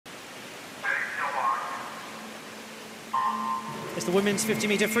It's the women's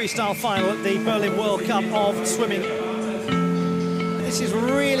 50-metre freestyle final at the Berlin World Cup of Swimming. This is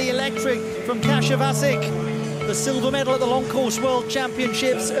really electric from Kasia Wasik. The silver medal at the Long Course World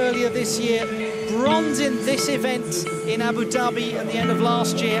Championships earlier this year. Bronze in this event in Abu Dhabi at the end of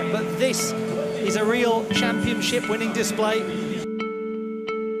last year, but this is a real championship winning display.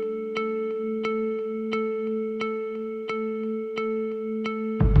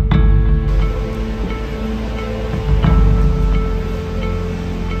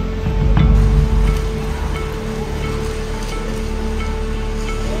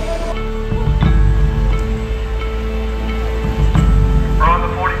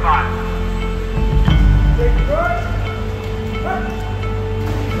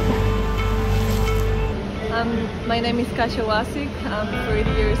 My name is Kasia Wasik. I'm 30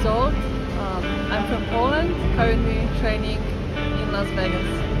 years old. I'm from Poland, currently training in Las Vegas.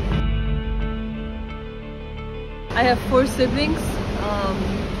 I have 4 siblings,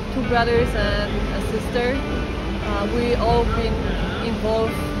 2 brothers and a sister. We all been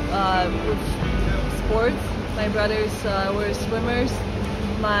involved with sports. My brothers were swimmers.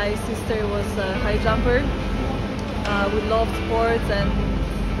 My sister was a high jumper. We love sports, and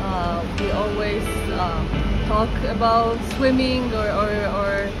we always talk about swimming or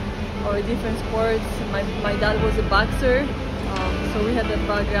different sports. My dad was a boxer, so we had that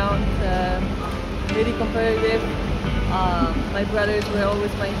background, really competitive. My brothers were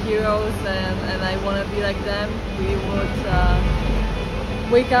always my heroes, and I want to be like them. We would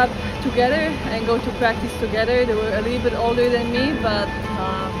wake up together and go to practice together. They were a little bit older than me, but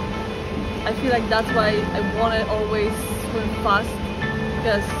I feel like that's why I want to always swim fast,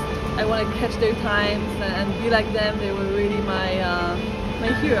 because I want to catch their times and be like them. They were really my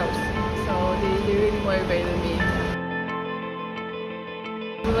heroes, so they really motivated me.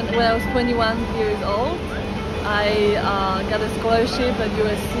 When I was 21 years old, I got a scholarship at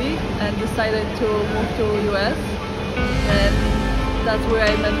USC and decided to move to US, and that's where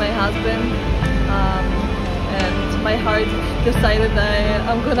I met my husband, and my heart decided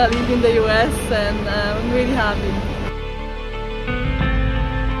I'm gonna live in the US, and I'm really happy.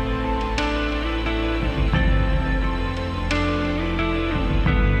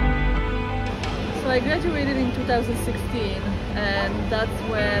 I graduated in 2016, and that's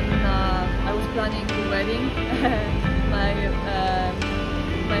when I was planning the wedding.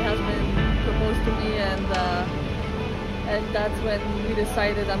 My husband proposed to me, and that's when we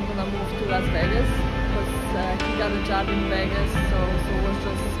decided I'm gonna move to Las Vegas, because he got a job in Vegas, so it was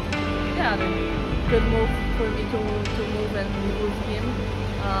just a good move for me to move and live with him.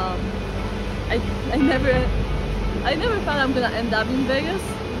 I never thought I'm gonna end up in Vegas.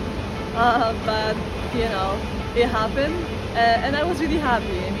 But you know, it happened, and I was really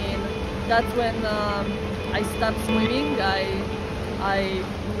happy. I mean, that's when I stopped swimming. I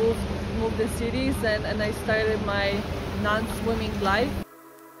moved the cities, and I started my non-swimming life.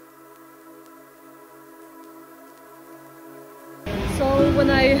 So when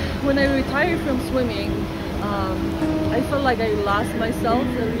I retired from swimming, I felt like I lost myself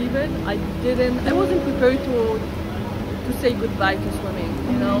a little bit. I wasn't prepared to say goodbye to swimming.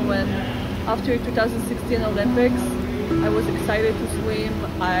 You know, when after 2016 Olympics, I was excited to swim.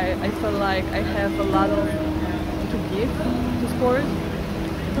 I felt like I have a lot to give to sport,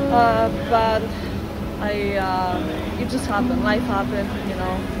 but it just happened. Life happened. You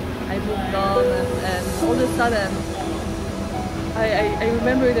know, I moved on, and all of a sudden, I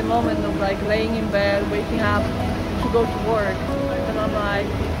remember the moment of like laying in bed, waking up to go to work, and I'm like,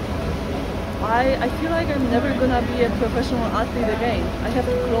 I feel like I'm never gonna be a professional athlete again. I have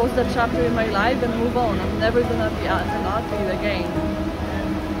to close that chapter in my life and move on. I'm never gonna be an athlete again.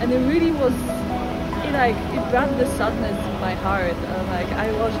 And it really was, it brought the sadness in my heart.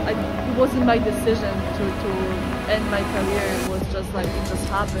 It wasn't my decision to end my career. It was just like, it just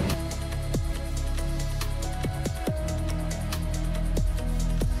happened.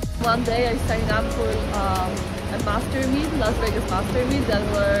 One day I signed up for a master meet, Las Vegas master meet,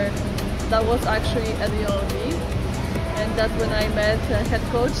 that was actually at the LV, and that's when I met head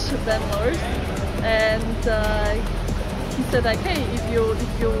coach Ben Lors, and he said like, hey, if you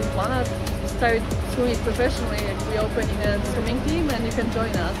wanna start swimming professionally, we're opening a swimming team and you can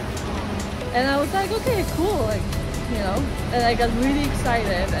join us. And I was like, okay, cool, like, you know, and I got really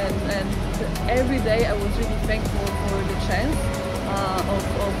excited, and every day I was really thankful for the chance of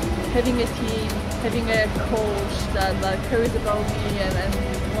having a team, having a coach that cares about me and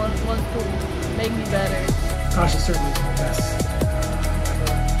wants to make me better. Kasia's certainly the best I've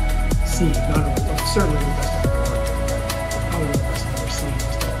ever seen, not only, but certainly the best I've ever heard. Probably the best I've ever seen.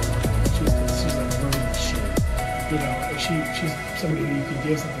 She's like a running machine. You know, she's somebody who you can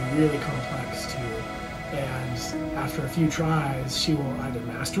give something really complex to, and after a few tries, she will either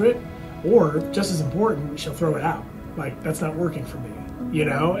master it, or just as important, she'll throw it out. Like, that's not working for me, you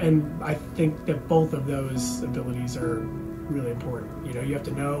know? And I think that both of those abilities are really important. You know, you have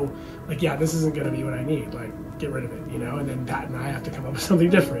to know, like, yeah, this isn't going to be what I need, like, get rid of it, you know? And then Pat and I have to come up with something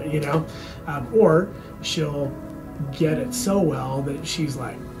different, you know? Or she'll get it so well that she's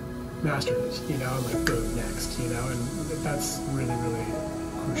like, mastered it, you know, and like, go next, you know? And that's really, really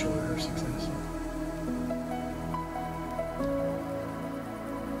crucial in her success.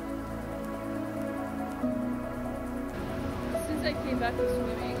 Since I came back to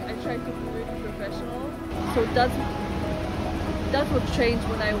swimming, I tried to be really professional. So that's what changed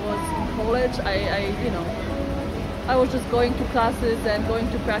when I was in college. I was just going to classes and going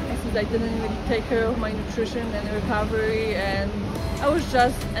to practices. I didn't really take care of my nutrition and recovery, and I was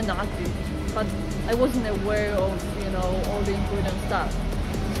just an athlete, but I wasn't aware of, you know, all the important stuff.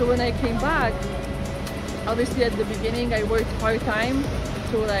 So when I came back, obviously at the beginning I worked part-time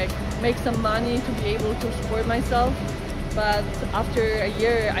to like make some money to be able to support myself. But after a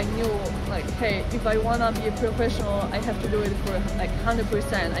year, I knew, like, hey, if I want to be a professional, I have to do it for like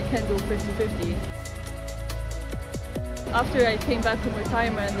 100%. I can't do 50-50. After I came back from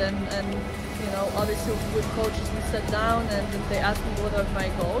retirement and you know, obviously with coaches, we sat down and they asked me what are my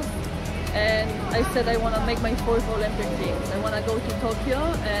goals. And I said I want to make my 4th Olympic Games. I want to go to Tokyo,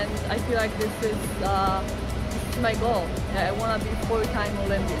 and I feel like this is my goal. I want to be 4-time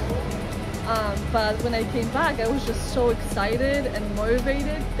Olympian. But when I came back, I was just so excited and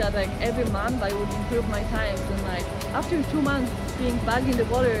motivated that like every month I would improve my times. And like after 2 months being back in the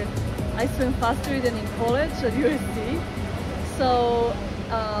water, I swim faster than in college at USC. So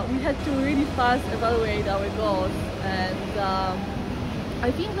we had to really fast evaluate our goals. And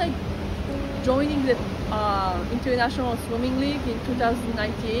I think like joining the International Swimming League in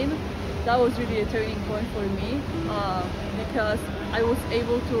 2019, that was really a turning point for me because I was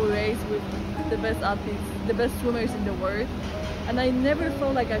able to race with the best athletes, the best swimmers in the world, and I never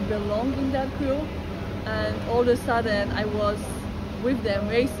felt like I belonged in that crew. And all of a sudden I was with them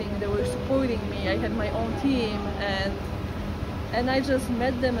racing, they were supporting me, I had my own team, and I just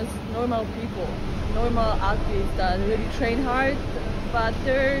met them as normal people, normal athletes that really train hard, but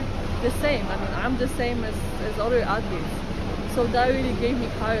they're the same. I mean, I'm the same as other athletes. So that really gave me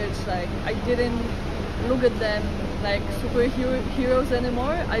courage. Like, I didn't look at them like superheroes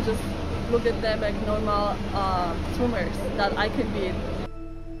anymore. I just look at them like normal swimmers that I can beat.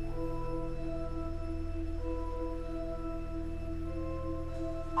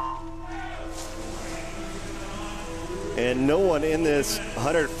 And no one in this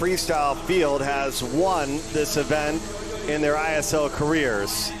 100 freestyle field has won this event in their ISL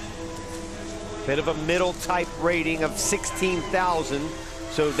careers. Bit of a middle type rating of 16,000.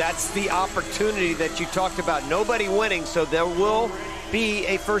 So that's the opportunity that you talked about. Nobody winning, so there will be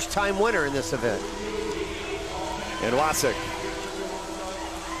a first-time winner in this event. And Wasik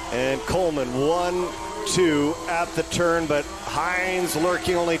and Coleman 1-2 at the turn, but Hines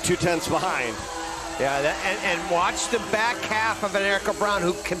lurking only 2/10 behind. Yeah, and watch the back half of an Erica Brown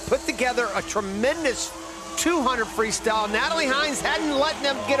who can put together a tremendous 200 freestyle. Natalie Hines hadn't let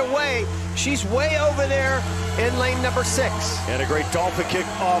them get away. She's way over there in lane number 6. And a great dolphin kick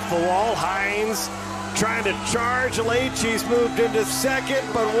off the wall. Hines trying to charge late. She's moved into second,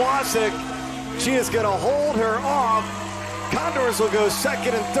 but Wasik, she is going to hold her off. Condors will go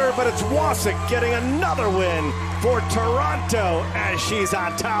second and third, but it's Wasik getting another win for Toronto as she's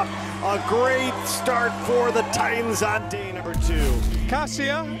on top. A great start for the Titans on day number 2.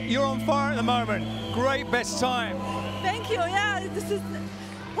 Kasia, you're on fire at the moment. Great best time. Thank you. Yeah, this is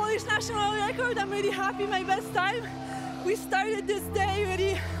Polish national record. I'm really happy. My best time. We started this day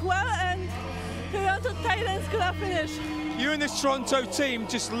really well, and Toronto Titans gonna finish. You and this Toronto team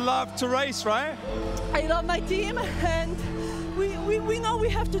just love to race, right? I love my team, and we know we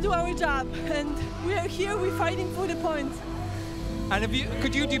have to do our job, and we are here. We're fighting for the points. And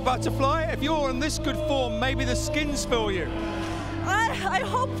could you do butterfly? If you're on this good form, maybe the skins for you. I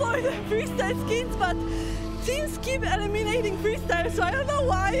hope for the freestyle skins, but teams keep eliminating freestyle, so I don't know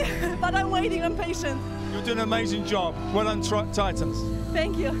why, but I'm waiting, I'm patient. You're doing an amazing job. Well done, Titans.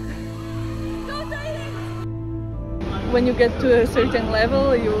 Thank you. Go Titans! When you get to a certain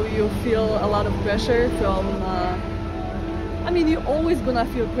level, you feel a lot of pressure from, I mean, you're always gonna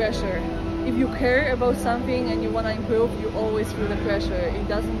feel pressure. If you care about something and you want to improve, you always feel the pressure.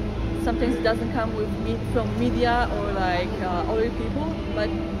 Sometimes it doesn't come from media or like other people, but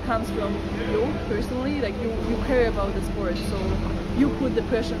it comes from you personally. Like you care about the sport, so you put the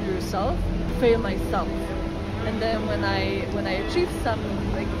pressure on yourself. Fail myself, And then when I achieve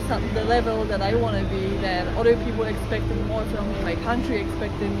the level that I want to be, then other people expected more from me. My country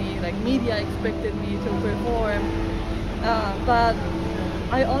expected me, like media expected me to perform. But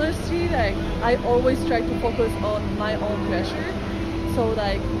I honestly, like, I always try to focus on my own pressure. So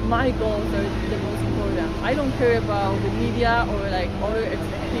like my goals are the most important. I don't care about the media or like other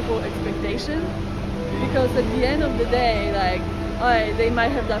people's expectations, because at the end of the day, like, alright, they might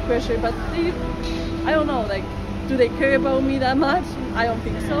have that pressure, but I don't know, like, do they care about me that much? I don't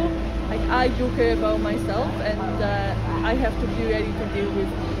think so. Like, I do care about myself, and I have to be ready to deal with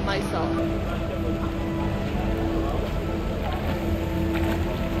myself.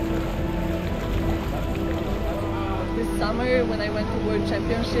 This summer, when I went to World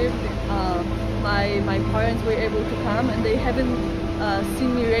Championship, my parents were able to come, and they haven't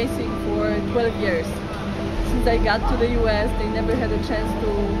seen me racing for 12 years. Since I got to the US, they never had a chance to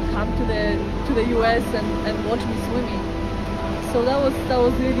come to the US and watch me swimming. So that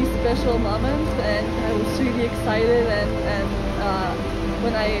was really special moment, and I was really excited. And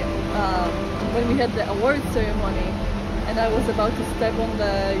when we had the award ceremony, and I was about to step on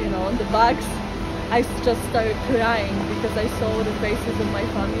the bags, I just started crying because I saw the faces of my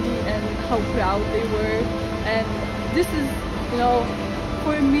family and how proud they were. And this is,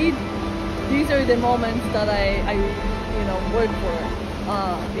 for me, these are the moments that I work for.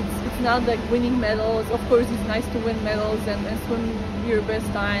 It's not like winning medals. Of course, it's nice to win medals and swim your best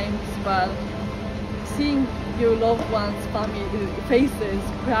times, but seeing your loved ones' family faces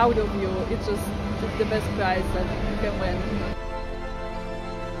proud of you, it's the best prize that you can win.